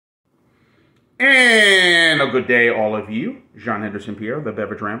And a good day, all of you. Jean Henderson Pierre, the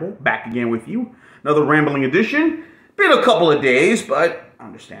Beverage Ramble, back again with you. Another rambling edition. Been a couple of days, but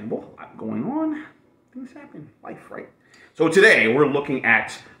understandable. A lot going on. Things happen. Life, right? So today, we're looking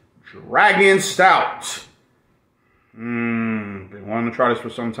at Dragon Stout. Been wanting to try this for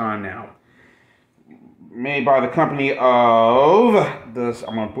some time now. Made by the company of, I'm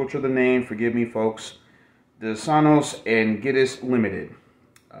going to butcher the name, forgive me, folks. Desnoes and Geddes Limited.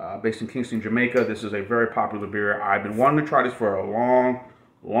 Based in Kingston, Jamaica. This is a very popular beer. I've been wanting to try this for a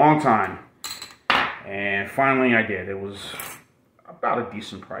long time. And finally I did. It was about a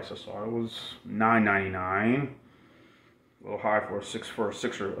decent price. I saw it was $9.99. A little high for a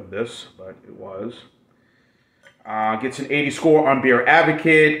sixer of this, but it was. Gets an 80 score on Beer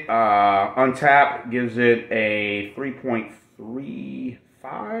Advocate. Untapped gives it a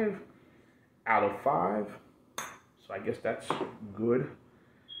 3.35 out of 5. So I guess that's good.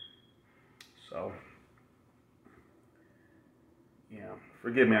 So, yeah,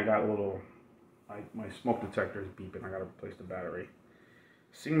 forgive me, I got a little, my smoke detector is beeping. I got to replace the battery.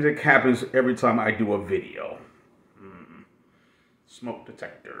 Seems it happens every time I do a video. Smoke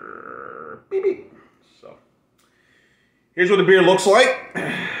detector, beep beep. So, here's what the beer looks like.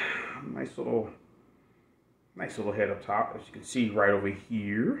 Nice little head up top, as you can see right over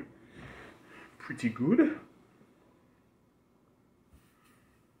here. Pretty good.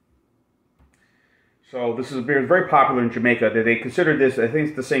 So this is a beer that's very popular in Jamaica. They consider this, I think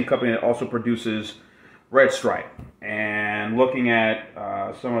it's the same company that also produces Red Stripe. And looking at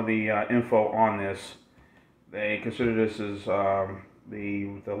some of the info on this, they consider this as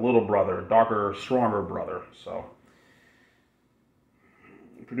the little brother, darker, stronger brother. So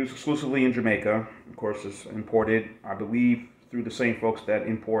produced exclusively in Jamaica. Of course, it's imported, I believe, through the same folks that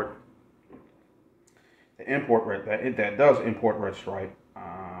does import Red Stripe.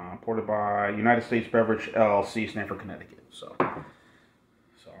 Imported by United States Beverage LLC, Stamford, Connecticut. So I'll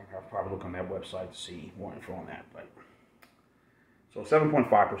probably look on that website to see more info on that. But so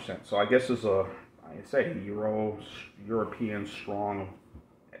 7.5%. So I guess it's I say European strong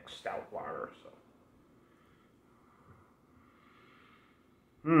stout lager. So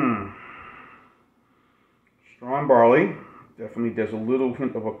strong barley. Definitely there's a little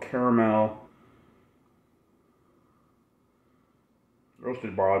hint of a caramel.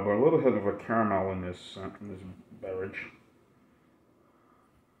 Roasted barley, but a little hint of a caramel in this beverage.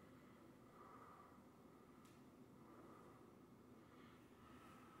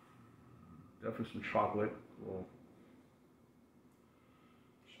 Definitely some chocolate.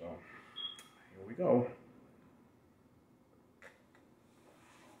 So here we go.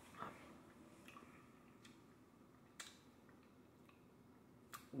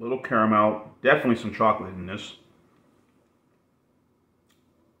 A little caramel, definitely some chocolate in this.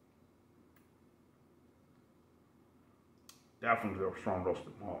 Definitely a strong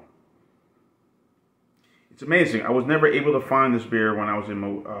roasted malt. It's amazing. I was never able to find this beer when I was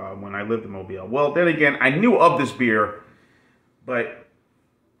when I lived in Mobile. Well, then again, I knew of this beer, but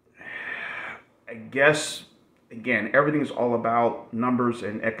I guess again, everything's all about numbers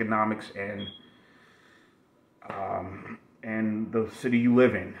and economics and the city you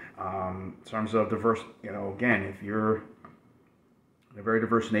live in terms of diverse. You know, again, if you're in a very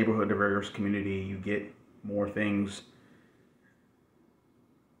diverse neighborhood, a diverse community, you get more things.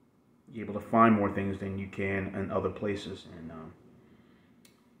 You're able to find more things than you can in other places, and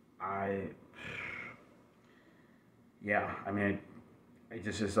I mean, it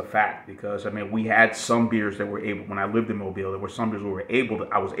just is a fact, because I mean, we had some beers that were able, when I lived in Mobile, there were some beers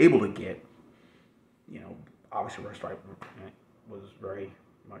I was able to get. You know, obviously Red Stripe was very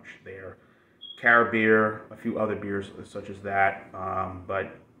much there. Carib beer, a few other beers such as that,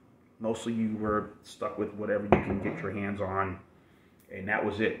 but mostly you were stuck with whatever you can get your hands on. And that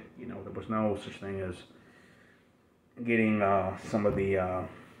was it. You know, there was no such thing as getting some of the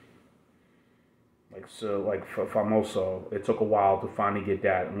like Famoso. It took a while to finally get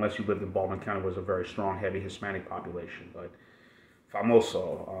that, unless you lived in Baldwin County, was a very strong, heavy Hispanic population. But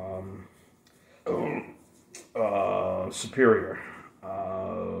Famoso, Superior,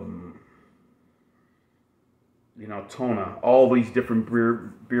 you know, Tona, all these different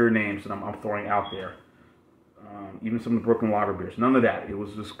beer names that I'm throwing out there. Even some of the Brooklyn lager beers, none of that. It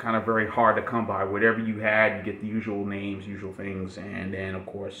was just kind of very hard to come by. Whatever you had, you get the usual names, usual things, and then of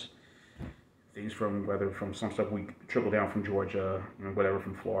course things from some stuff we trickle down from Georgia and whatever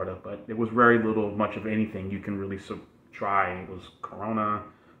from Florida. But there was very much of anything you can really try. It was Corona,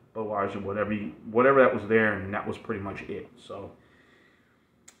 Budweiser, whatever that was there, and that was pretty much it. So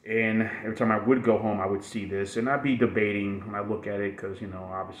And every time I would go home, I would see this, and I'd be debating when I look at it, because, you know,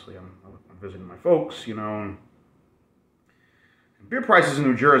 obviously I'm visiting my folks, you know. And beer prices in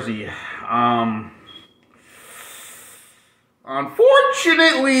New Jersey,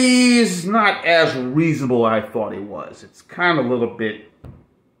 unfortunately, is not as reasonable as I thought it was. It's kind of a little bit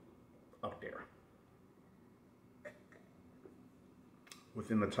up there.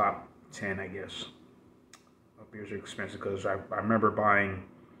 Within the top 10, I guess. Beers are expensive, because I remember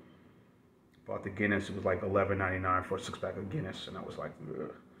bought the Guinness. It was like $11.99 for a 6-pack of Guinness, and I was like,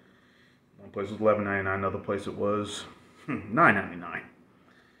 ugh. One place was $11.99, another place it was $9.99.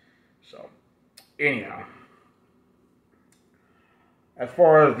 So, anyhow, as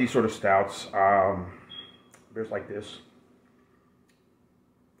far as these sort of stouts, beers like this,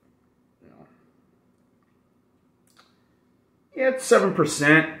 you know, yeah, it's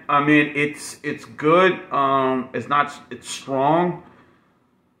 7%. I mean, it's good. It's strong.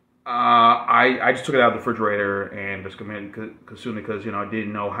 I just took it out of the refrigerator and just consumed it because, you know, I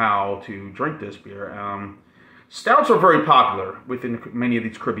didn't know how to drink this beer. Stouts are very popular within many of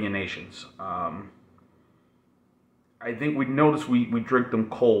these Caribbean nations. I think we notice we drink them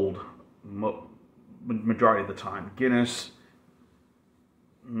cold majority of the time. Guinness,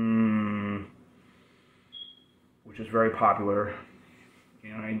 which is very popular.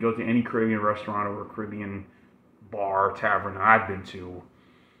 You know, you go to any Caribbean restaurant or a Caribbean bar, tavern I've been to,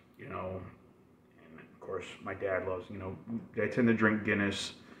 you know, and of course my dad loves, you know, they tend to drink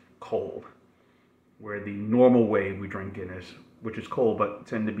Guinness cold, where the normal way we drink Guinness, which is cold, but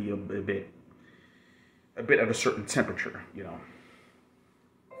tend to be a bit at a certain temperature, you know,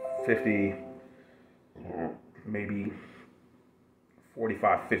 50, maybe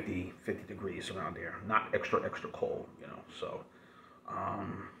 45, 50 degrees around there, not extra cold, you know. So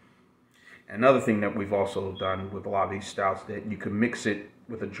another thing that we've also done with a lot of these stouts, that you can mix it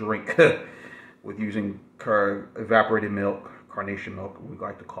with a drink with using evaporated milk, carnation milk, we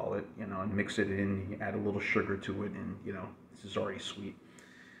like to call it, you know, and mix it in, you add a little sugar to it, and, you know, this is already sweet.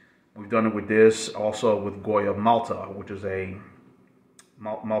 We've done it with this, also with Goya Malta, which is a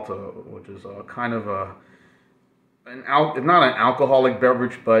kind of it's not an alcoholic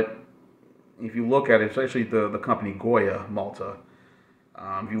beverage, but if you look at it, especially the company Goya Malta,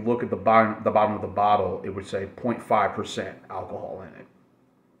 if you look at the bottom of the bottle, it would say 0.5% alcohol in it,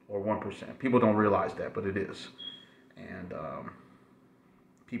 or 1%. People don't realize that, but it is. And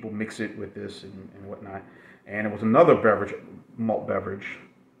people mix it with this and whatnot. And it was another malt beverage,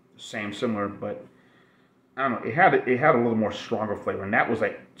 similar, but I don't know. It had a little more stronger flavor, and that was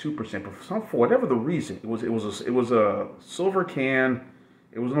like 2%. But for whatever the reason, it was a silver can.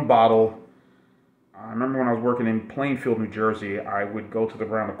 It was in a bottle. I remember when I was working in Plainfield, New Jersey, I would go to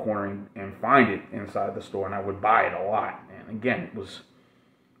around the corner and find it inside the store, and I would buy it a lot. And again, it was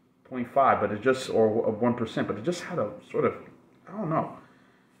 0.5, but it just, or 1%, but it just had a sort of, I don't know,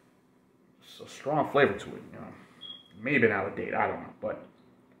 a strong flavor to it, you know. It may have been out of date, I don't know, but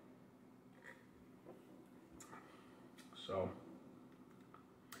so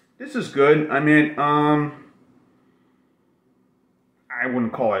this is good. I mean, I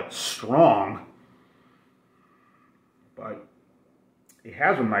wouldn't call it strong, but it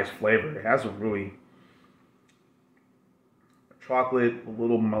has a nice flavor. It has a really chocolate, a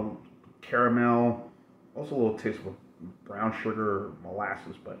little caramel, also a little taste of brown sugar or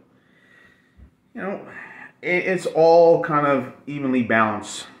molasses, but you know, it's all kind of evenly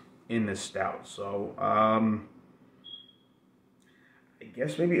balanced in this stout. So I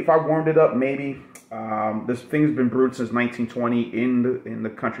guess maybe if I warmed it up, maybe this thing's been brewed since 1920 in the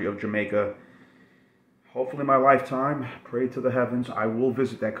country of Jamaica. Hopefully in my lifetime, pray to the heavens, I will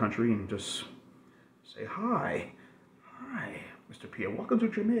visit that country and just say hi, Mr. Pierre, welcome to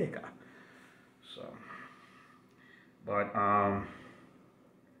Jamaica. So, but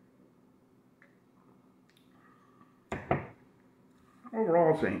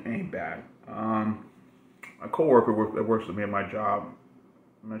overall, it ain't bad. A coworker that works with me at my job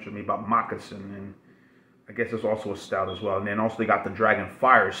mentioned me about moccasin, and I guess it's also a stout as well. And then also they got the Dragon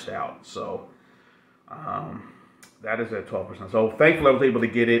Fire stout. So that is at 12%. So thankfully I was able to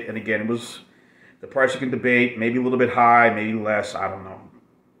get it. And again, it was the price you can debate, maybe a little bit high, maybe less. I don't know.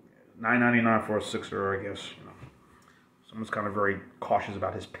 $9.99 for a sixer, I guess. You know, someone's kind of very cautious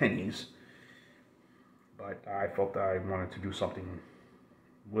about his pennies. But I felt that I wanted to do something,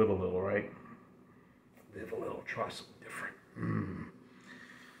 live a little, right? Live a little, try something different.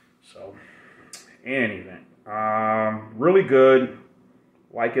 So, in any event, really good,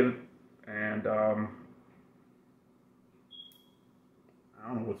 like it, and I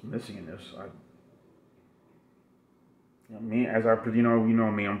don't know what's missing in this. You know, me, as I, you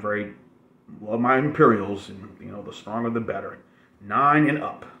know me, I'm very, love my Imperials, and, you know, the stronger the better. 9 and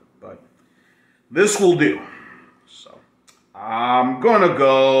up, but this will do. So, I'm gonna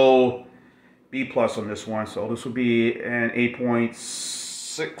go B plus on this one. So this will be an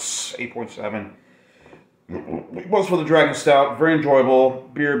 8.6, 8.7. Was for the Dragon Stout. Very enjoyable.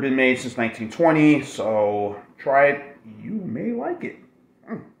 Beer been made since 1920, so try it. You may like it.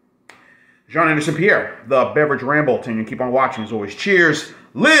 Jean Anderson Pierre, the Beverage Ramble. And you keep on watching. As always, cheers,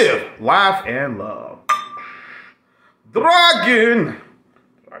 live, laugh, and love. Dragon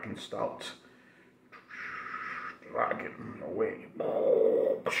Stout. Dragon away.